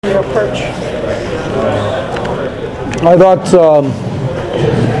Your approach? I thought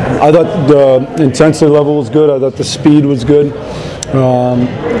the intensity level was good. I thought the speed was good.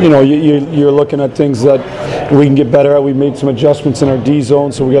 You're looking at things that we can get better at. We made some adjustments in our D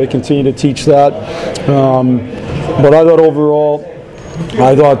zone, so we got to continue to teach that. But I thought overall,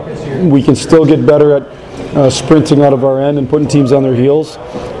 we can still get better at sprinting out of our end and putting teams on their heels.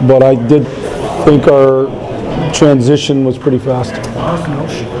 But I did think our transition was pretty fast.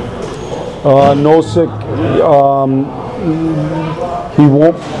 Nosek, he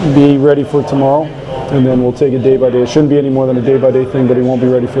won't be ready for tomorrow, and then we'll take it day by day. It shouldn't be any more than a day by day thing, but he won't be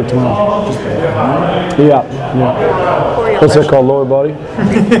ready for tomorrow. Yeah. What's that called? Lower body?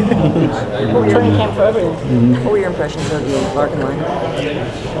 Training camp for everything. Mm-hmm. What were your impressions of the Larkin line?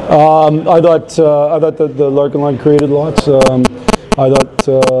 I thought the Larkin line created lots. I thought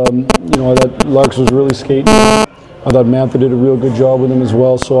Larks was really skating. I thought Mantha did a real good job with him as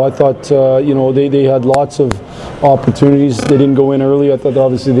well. So I thought, they had lots of opportunities. They didn't go in early. I thought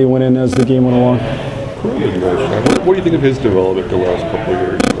obviously they went in as the game went along. What do you think of his development the last couple of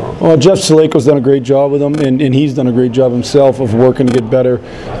years? Well, Jeff Blashill done a great job with him, and he's done a great job himself of working to get better.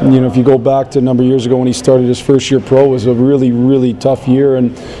 If you go back to a number of years ago when he started his first year pro, it was a really, really tough year,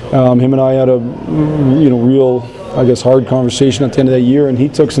 and him and I had a real, hard conversation at the end of that year, and he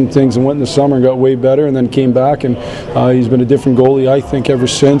took some things and went in the summer and got way better, and then came back, and he's been a different goalie, I think, ever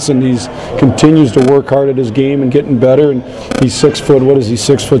since, and he's continues to work hard at his game and getting better, and he's 6 foot,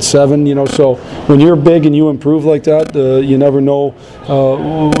 6'7", so when you're big and you improve like that, you never know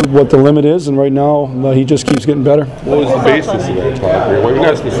what the limit is, and right now he just keeps getting better. What was the basis of that talk?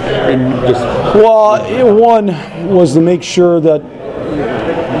 Well, one was to make sure that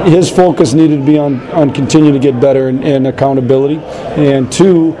his focus needed to be on continuing to get better and accountability. And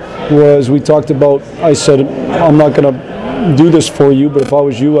two was we talked about, I said, I'm not going to do this for you, but if I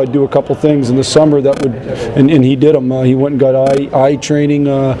was you, I'd do a couple things in the summer that would, and he did them. He went and got eye training.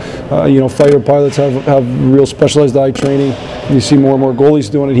 Fighter pilots have real specialized eye training. You see more and more goalies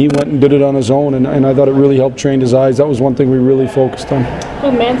doing it. He went and did it on his own, and I thought it really helped train his eyes. That was one thing we really focused on.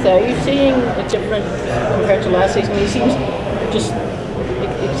 Well, Mantha, are you seeing a different compared to last season? He seems just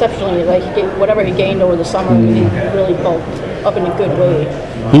exceptionally, whatever he gained over the summer, he really bulked up in a good way.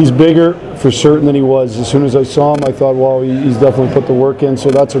 He's bigger for certain than he was. As soon as I saw him, I thought, well, he's definitely put the work in, so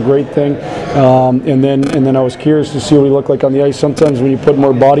that's a great thing. And then I was curious to see what he looked like on the ice. Sometimes when you put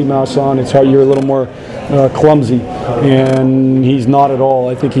more body mass on, it's how you're a little more clumsy, and he's not at all.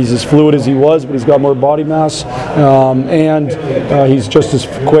 I think he's as fluid as he was, but he's got more body mass, and he's just as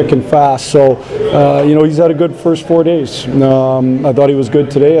quick and fast. So, he's had a good first 4 days. I thought he was good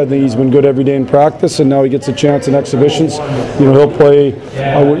today. I think he's been good every day in practice, and now he gets a chance in exhibitions. He'll play.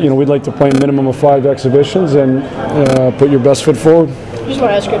 We'd like to play a minimum of 5 exhibitions and put your best foot forward. I just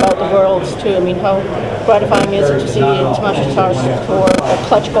want to ask you about the Worlds too. I mean, how gratifying is it to see Smash Stars score a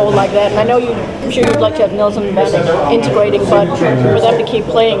clutch goal like that? And I know I'm sure you'd like to have Nilsson and Vanek integrating, but for them to keep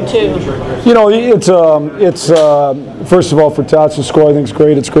playing too. It's first of all, for Tats to score, I think it's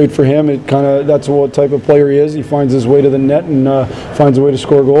great. It's great for him. That's what type of player he is. He finds his way to the net and finds a way to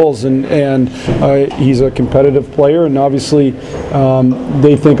score goals. And he's a competitive player. And obviously,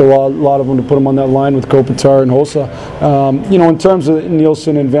 they think a lot of them to put him on that line with Kopitar and Hossa. In terms of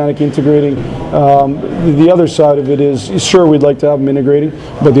Nilsson and Vanek integrating, the other side of it is, sure, we'd like to have them integrating,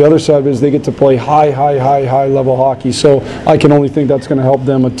 but the other side of it is they get to play high level hockey. So I can only think that's going to help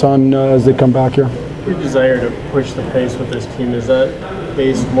them a ton as they come back here. Your desire to push the pace with this team, is that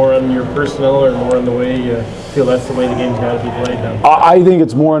based more on your personnel or more on the way you feel that's the way the game's got to be played now? I think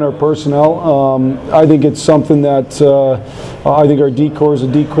it's more on our personnel. I think it's something that I think our D-corps is a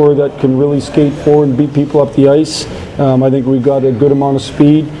D-corps that can really skate forward and beat people up the ice. I think we've got a good amount of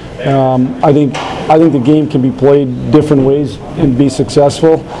speed. I think the game can be played different ways and be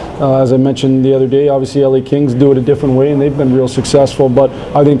successful. As I mentioned the other day, obviously LA Kings do it a different way and they've been real successful. But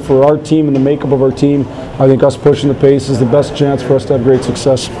I think for our team and the makeup of our team, I think us pushing the pace is the best chance for us to have great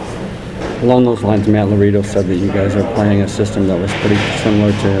success. Along those lines, Matt Laredo said that you guys are playing a system that was pretty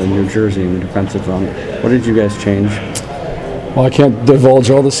similar to New Jersey in the defensive zone. What did you guys change? Well, I can't divulge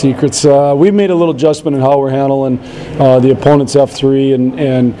all the secrets. We've made a little adjustment in how we're handling the opponent's F3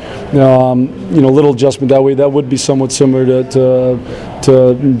 and little adjustment that way. That would be somewhat similar to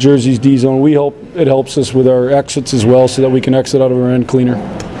New Jersey's D zone. We hope it helps us with our exits as well, so that we can exit out of our end cleaner.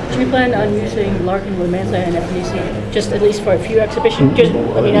 Do you plan on using Larkin with Mantha and FDC just at least for a few exhibitions? I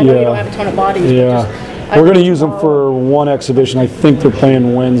know you don't have a ton of bodies. Yeah. We're going to use them for one exhibition. I think they're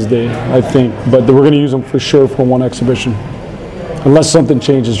playing Wednesday, but we're going to use them for sure for one exhibition. Unless something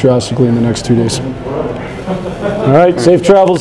changes drastically in the next 2 days. All right, safe travels.